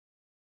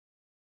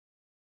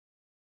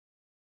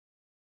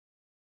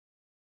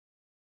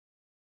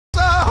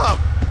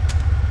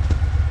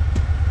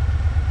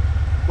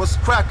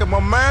What's cracking, my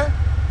man?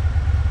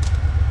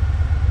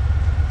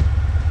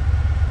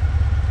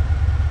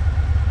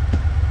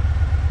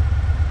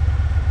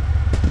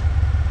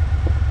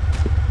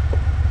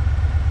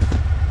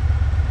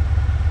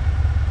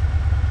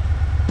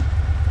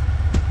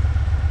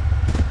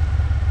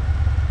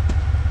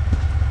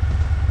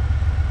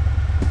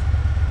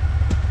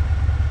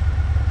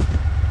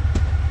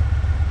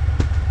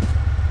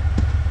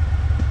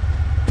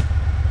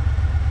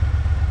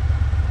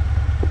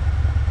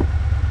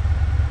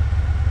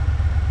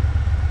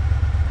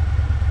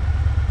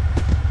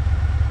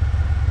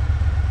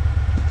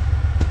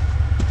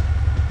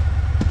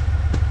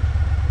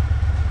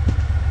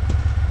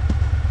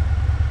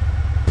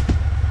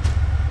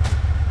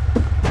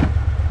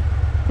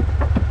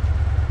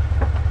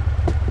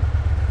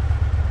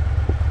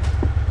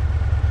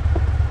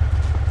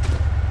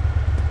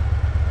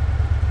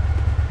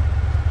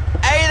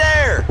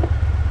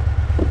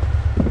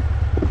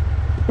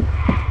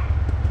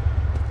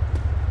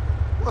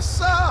 What's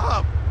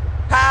up?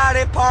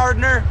 Howdy,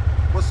 partner.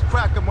 What's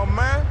cracking, my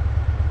man?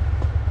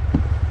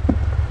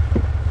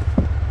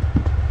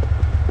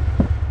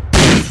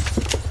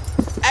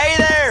 Hey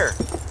there!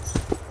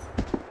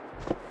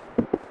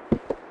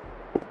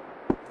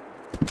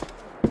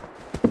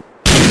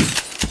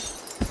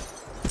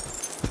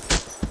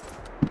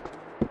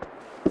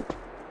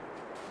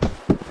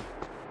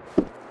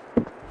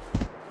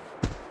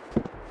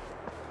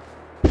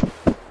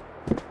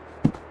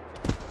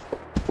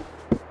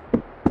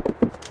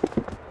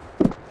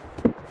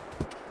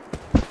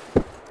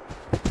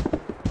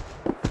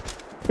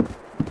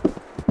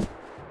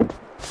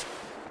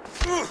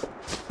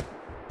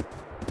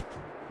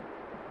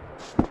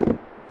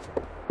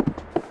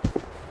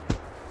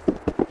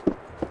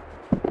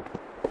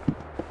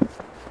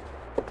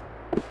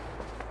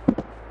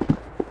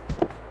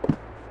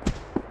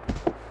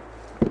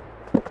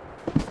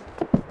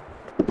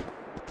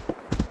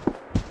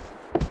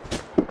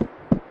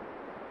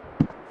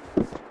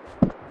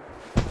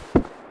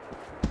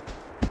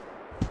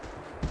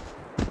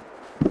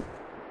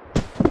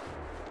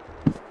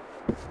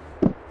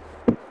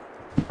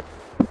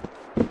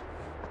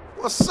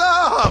 What's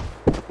up?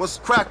 What's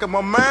cracking,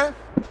 my man?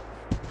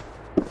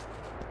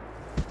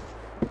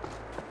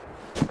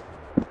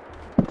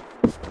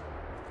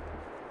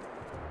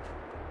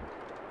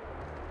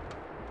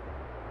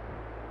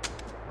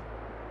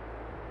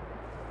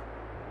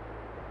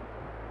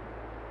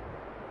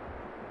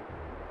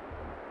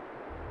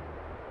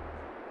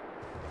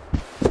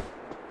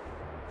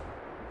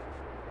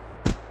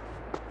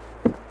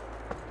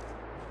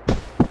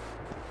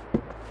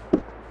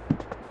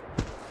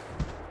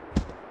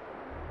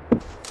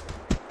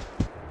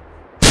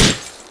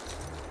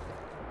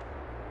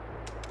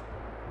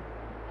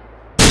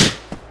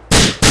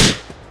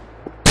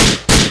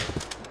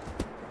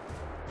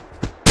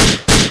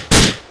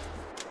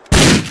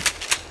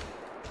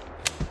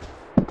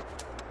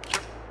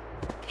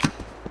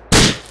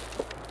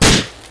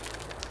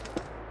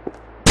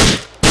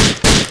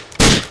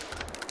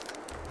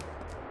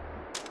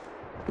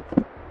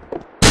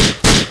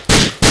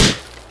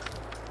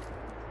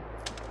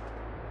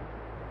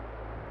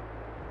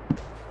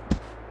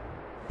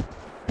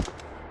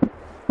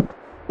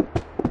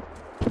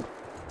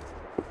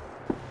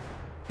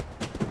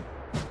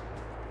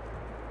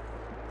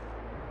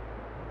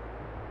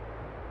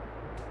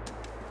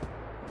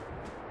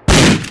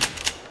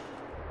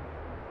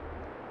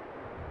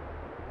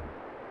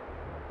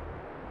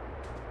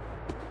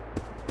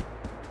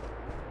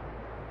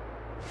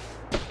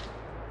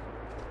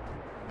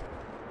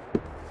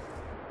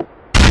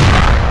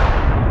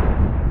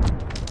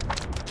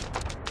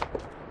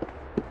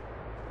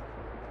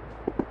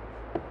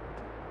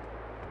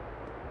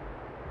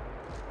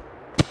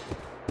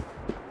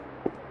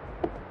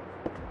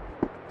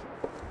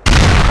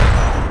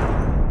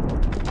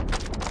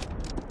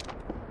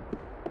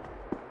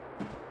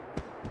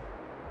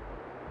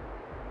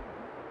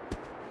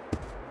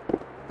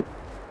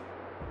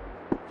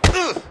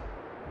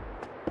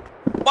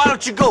 Why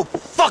don't you go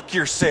fuck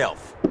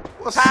yourself?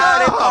 What's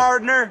Howdy, up?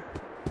 partner.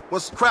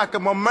 What's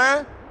cracking, my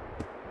man?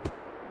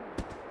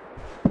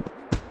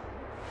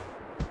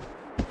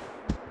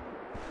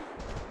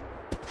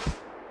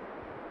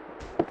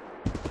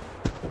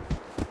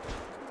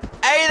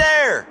 Hey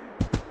there!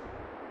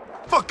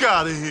 Fuck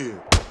out of here.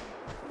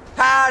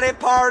 Howdy,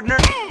 partner.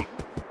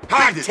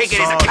 I'd Beat it, take it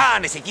as son. a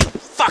kindness if you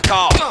fuck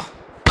off.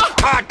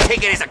 I'd take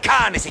it as a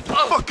kindness if you...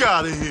 Fuck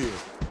out of here.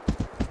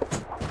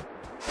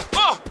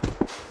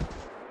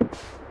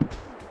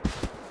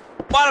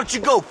 Why don't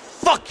you go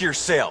fuck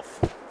yourself?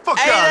 Fuck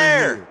Hey out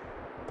there! of here.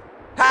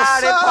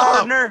 Howdy, What's up?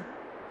 partner.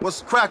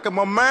 What's cracking,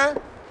 my man?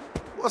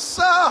 What's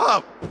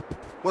up?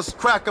 What's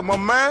cracking, my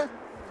man?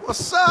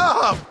 What's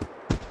up?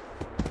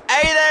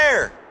 Hey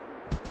there!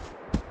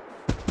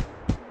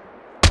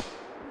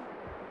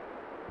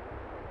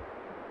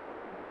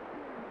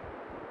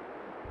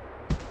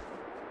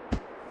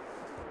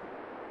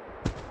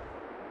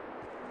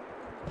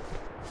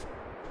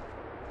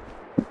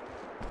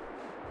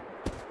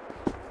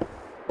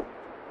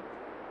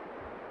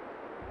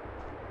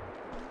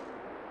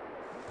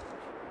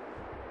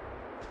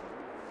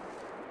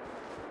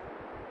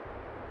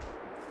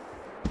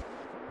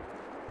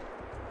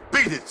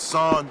 Beat it,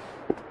 son.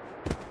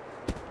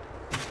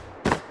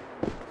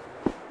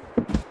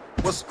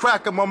 What's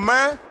cracking, my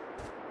man?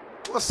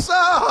 What's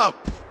up?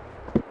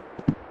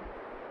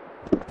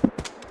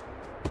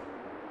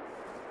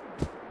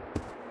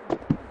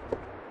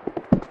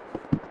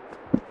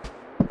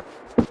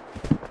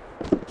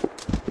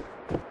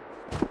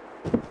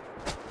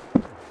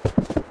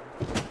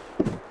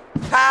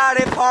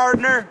 Howdy,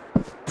 partner.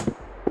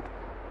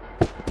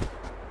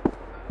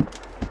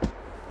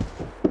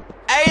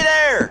 Hey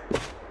there.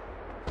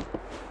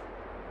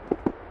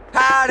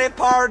 Howdy,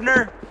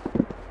 partner.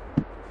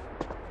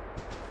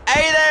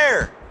 Hey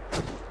there.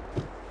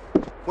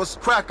 What's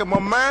cracking, my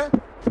man?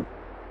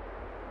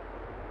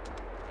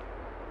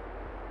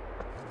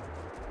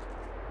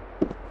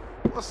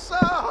 What's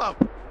up?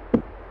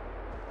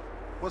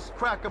 What's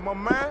cracking, my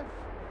man?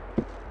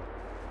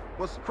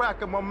 What's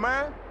cracking, my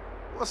man?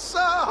 What's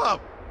up?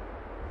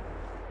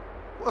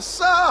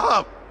 What's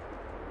up?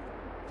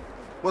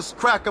 What's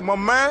cracking, my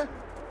man?